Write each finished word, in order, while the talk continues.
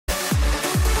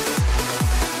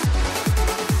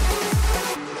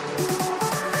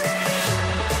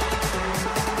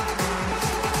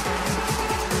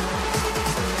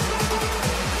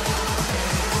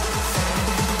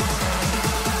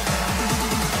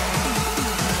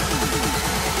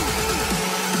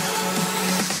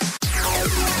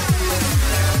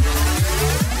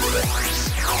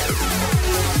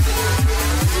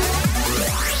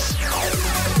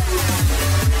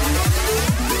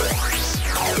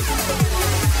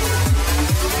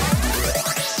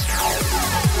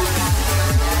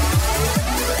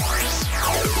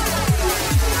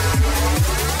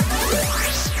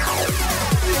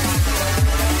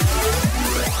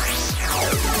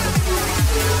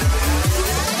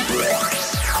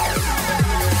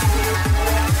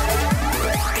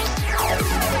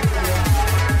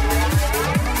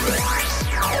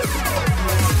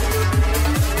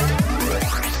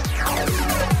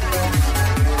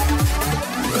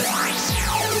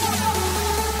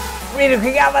Radio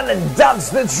Gavin and Dance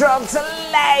the Trance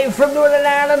live from Northern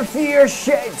Ireland for your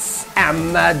shouts.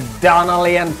 Emma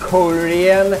Donnelly and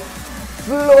Coleraine,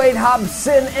 Floyd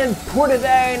Hobson in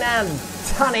Portadown and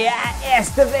Tania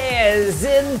Estevez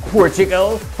in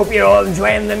Portugal. Hope you're all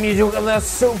enjoying the music with us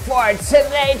so far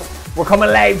tonight. We're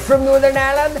coming live from Northern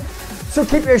Ireland, so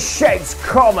keep your shouts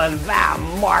coming via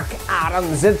Mark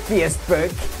Adams at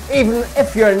Facebook. Even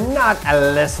if you're not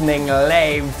listening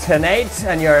live tonight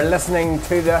and you're listening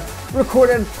to the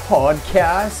recorded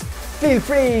podcast, feel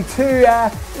free to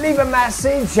leave a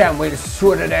message and we'll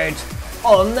sort it out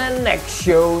on the next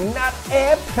show. Not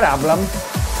a problem.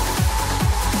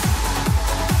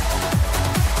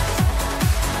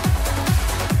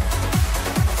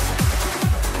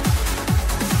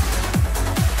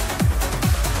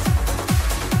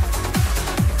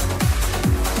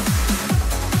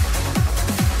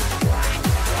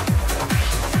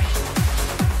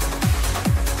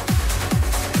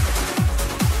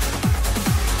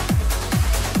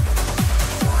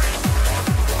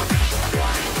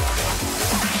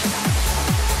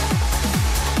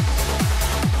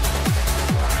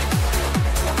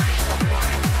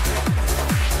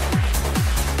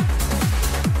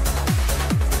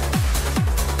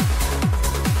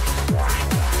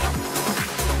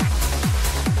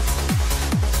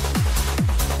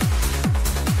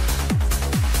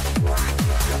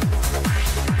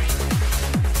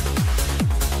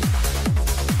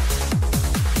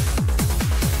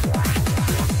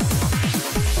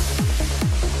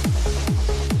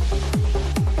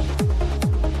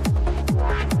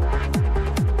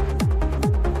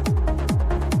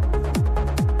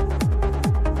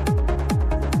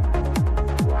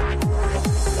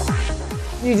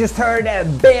 You just heard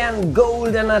Ben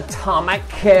Gold and Atomic,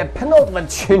 penultimate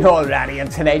tune already in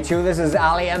tonight's show. This is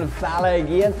Ali and Fala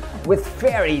again with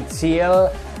Fairy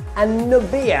Tale and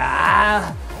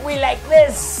Nubia. We like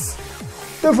this.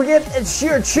 Don't forget, it's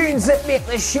your tunes that make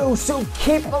the show, so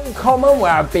keep them coming.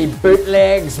 Whether it be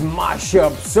bootlegs,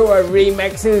 mashups, or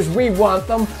remixes, we want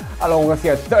them. Along with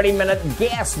your 30-minute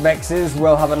guest mixes,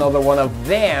 we'll have another one of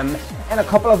them in a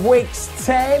couple of weeks'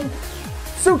 time.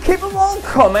 So keep them all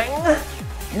coming.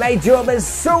 My job is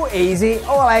so easy.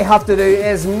 All I have to do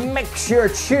is mix your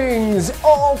tunes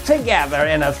all together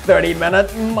in a 30-minute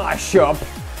mashup.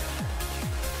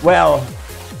 Well,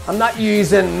 I'm not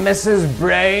using Mrs.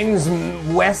 Brown's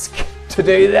whisk to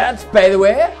do that, by the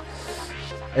way.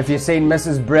 If you've seen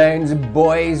Mrs. Brown's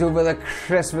Boys over the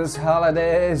Christmas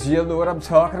holidays, you'll know what I'm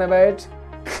talking about.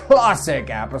 Classic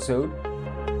episode.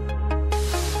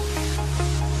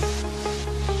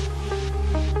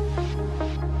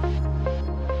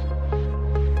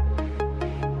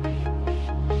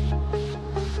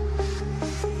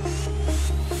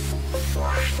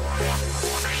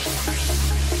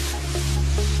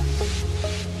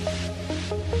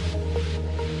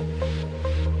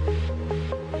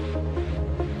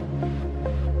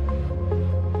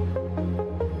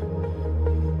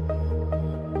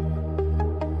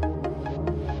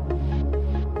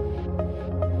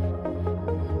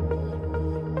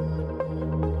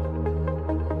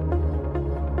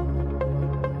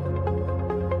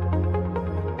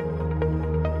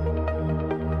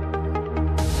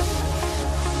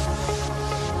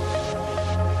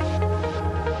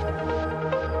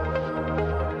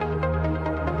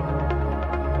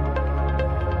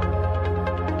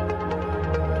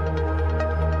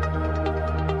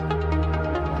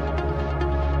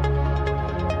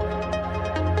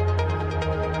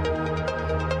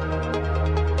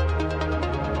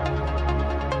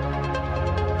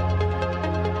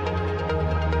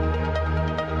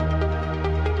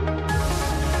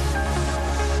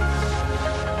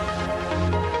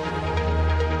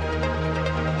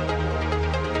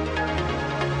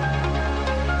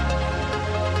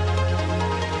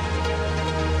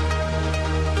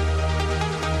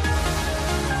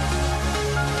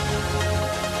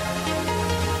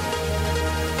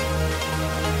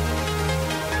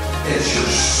 It's your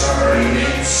Saturday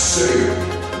Night Soup,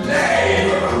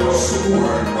 live across the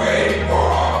World Wide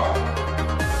Web.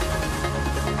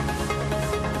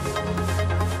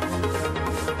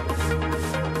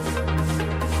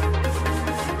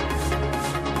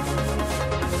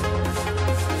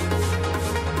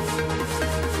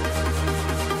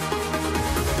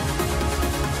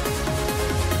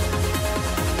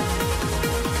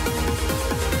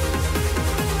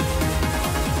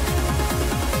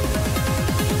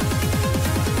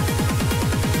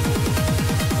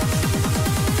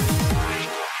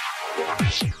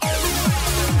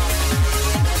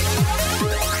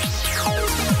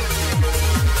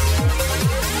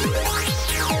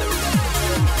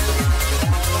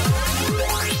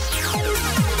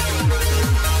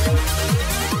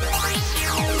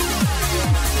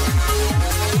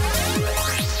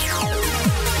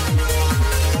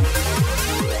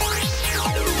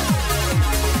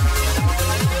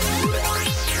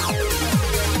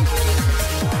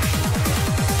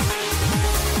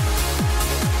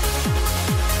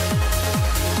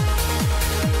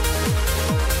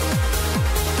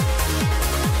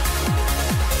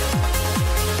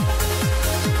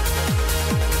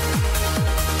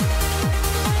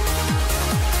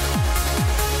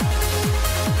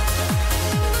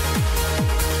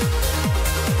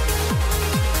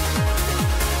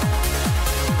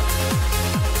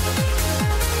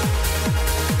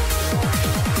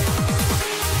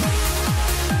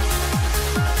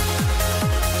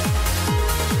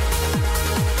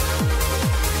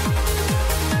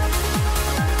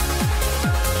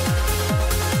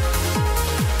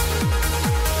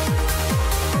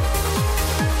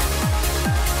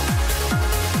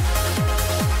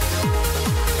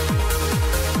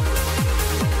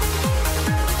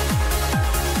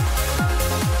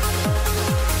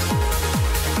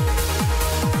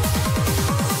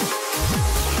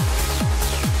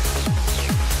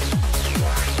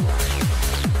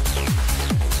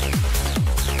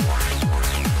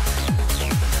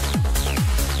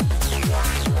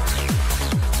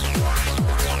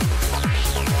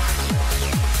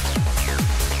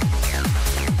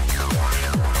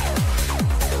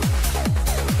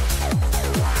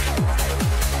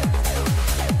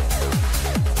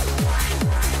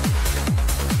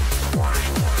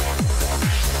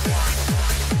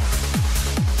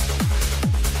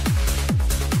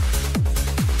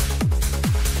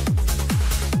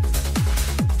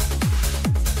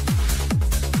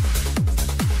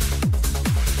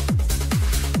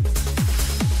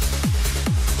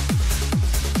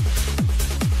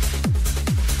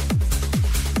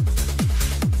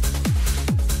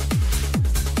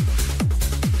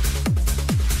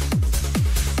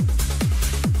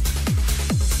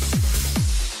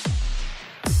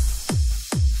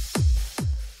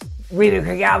 Radio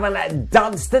Craig Alvin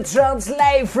Dance to Trance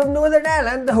live from Northern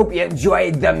Ireland. Hope you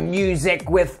enjoyed the music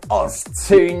with us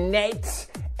tonight.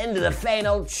 Into the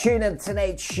final tune of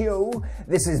tonight's show.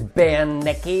 This is Ben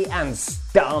Nicky and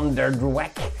Standard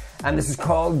Wick, and this is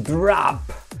called Drop.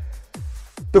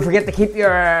 Don't forget to keep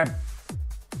your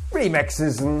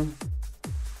remixes and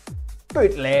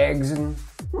bootlegs and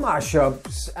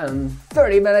mashups and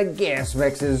 30-minute guest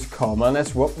mixes coming.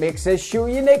 That's what makes this show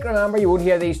unique. Remember, you won't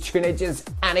hear these tunages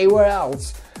anywhere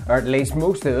else, or at least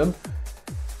most of them.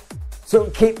 So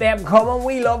keep them coming,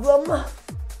 we love them.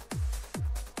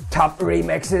 Top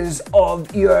remixes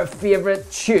of your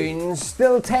favourite tunes.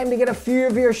 Still time to get a few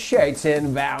of your shouts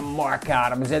in via Mark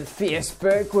Adams at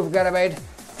Facebook. We've got about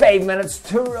 5 minutes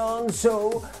to run,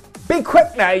 so be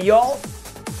quick now, y'all.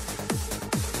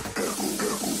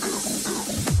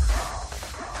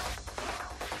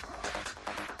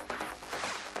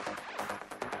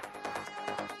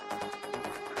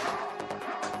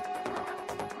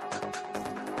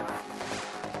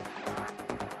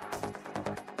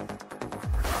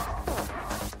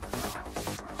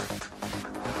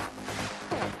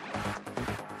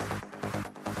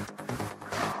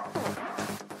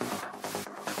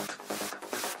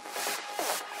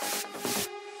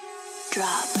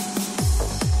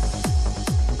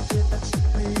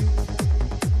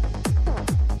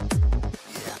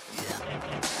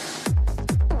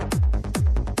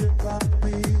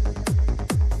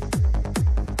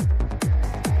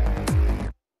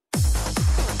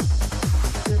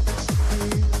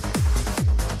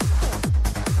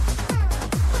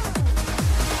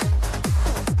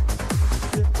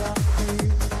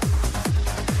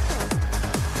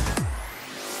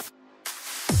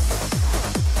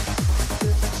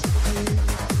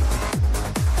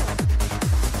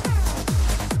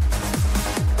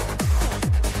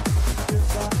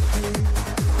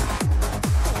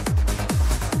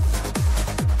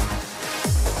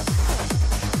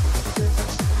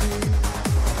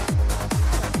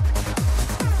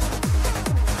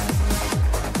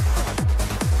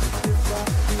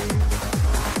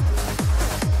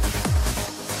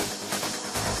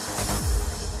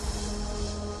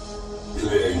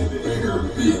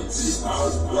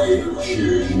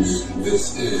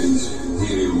 This is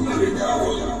Radio Craig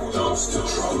Alvin Dance to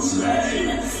Trance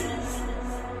live.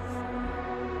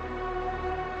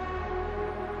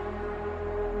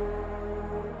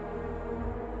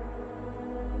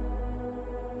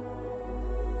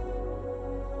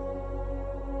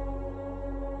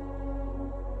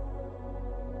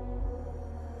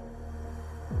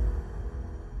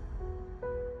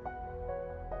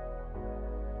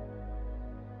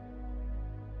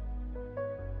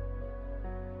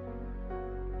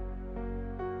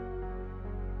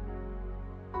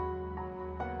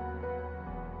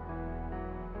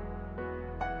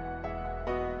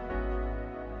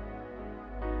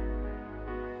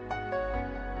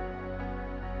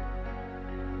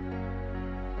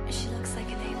 She looks like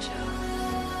an angel.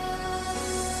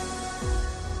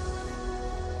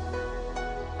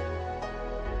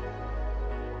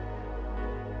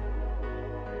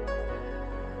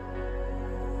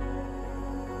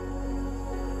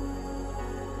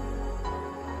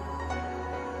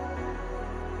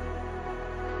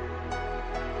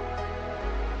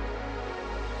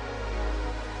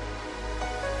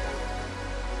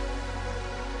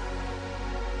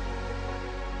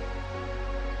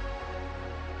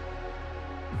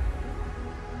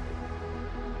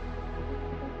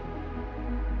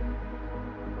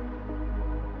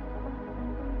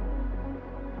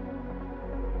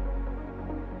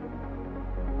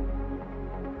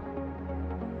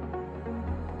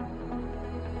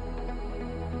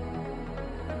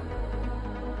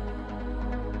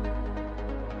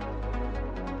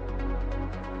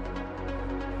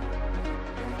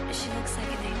 She looks like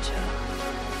an angel.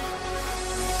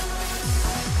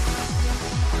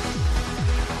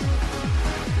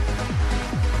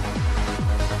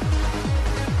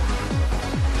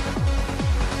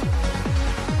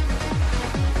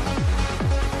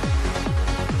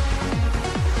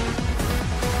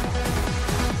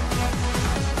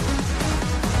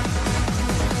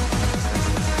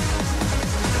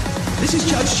 This is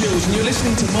Judge Jules and you're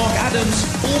listening to Mark Adams,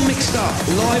 all mixed up,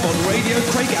 live on Radio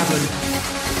Craig Alvin.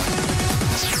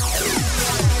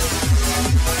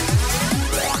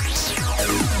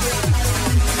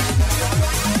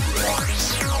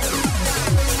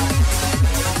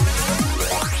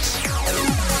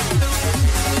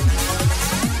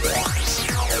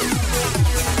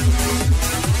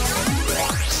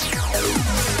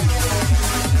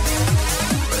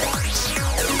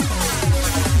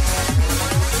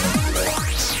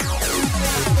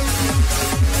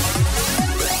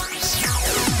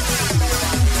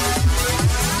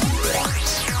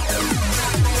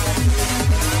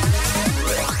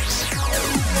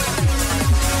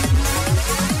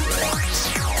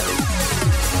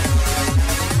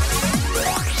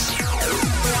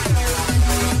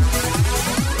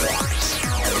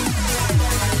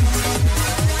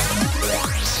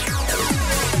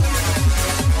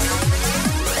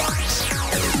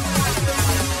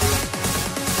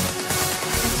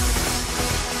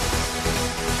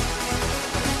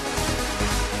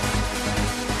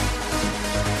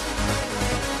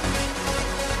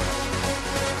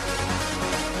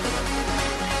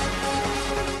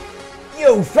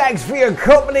 So thanks for your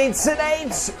company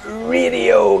tonight.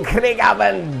 Radio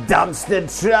Craigavon Dunstan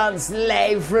Trance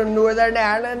live from Northern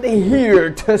Ireland,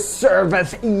 here to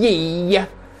service ye.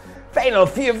 Final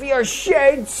few of your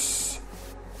shouts.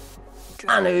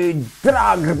 Anu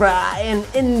Dragba in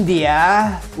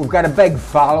India. We've got a big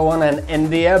following in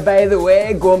India, by the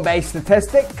way, going by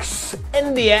statistics.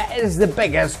 India is the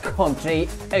biggest country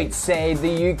outside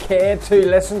the UK to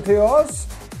listen to us.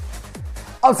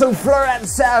 Also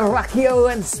Florence Raquel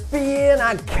in Spain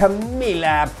and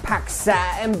Camila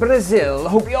Paxa in Brazil.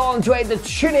 Hope you all enjoyed the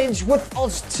tunage with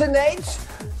us tonight.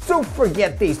 Don't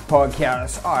forget these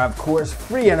podcasts are of course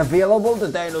free and available to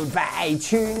download via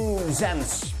iTunes and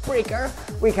Spreaker.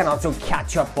 We can also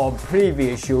catch up on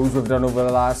previous shows we've done over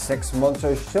the last 6 months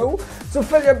or so. So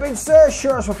fill your boots,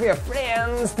 share us with your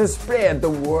friends to spread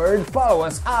the word. Follow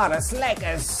us, add us, like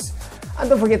us. And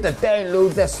don't forget to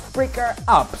download the Spreaker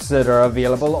apps that are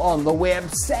available on the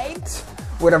website.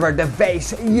 Whatever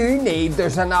device you need,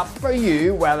 there's an app for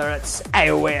you, whether it's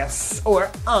iOS or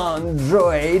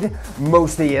Android.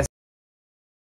 Most of you